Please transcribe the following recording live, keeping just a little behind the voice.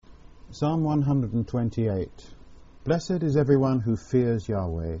Psalm 128. Blessed is everyone who fears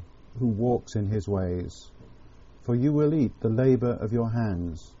Yahweh, who walks in his ways. For you will eat the labour of your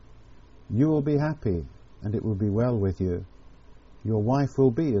hands. You will be happy, and it will be well with you. Your wife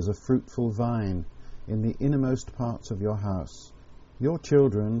will be as a fruitful vine in the innermost parts of your house, your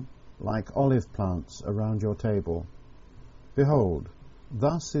children like olive plants around your table. Behold,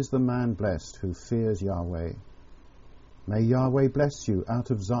 thus is the man blessed who fears Yahweh. May Yahweh bless you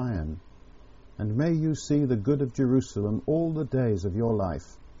out of Zion, and may you see the good of Jerusalem all the days of your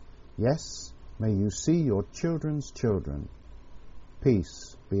life. Yes, may you see your children's children.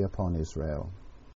 Peace be upon Israel.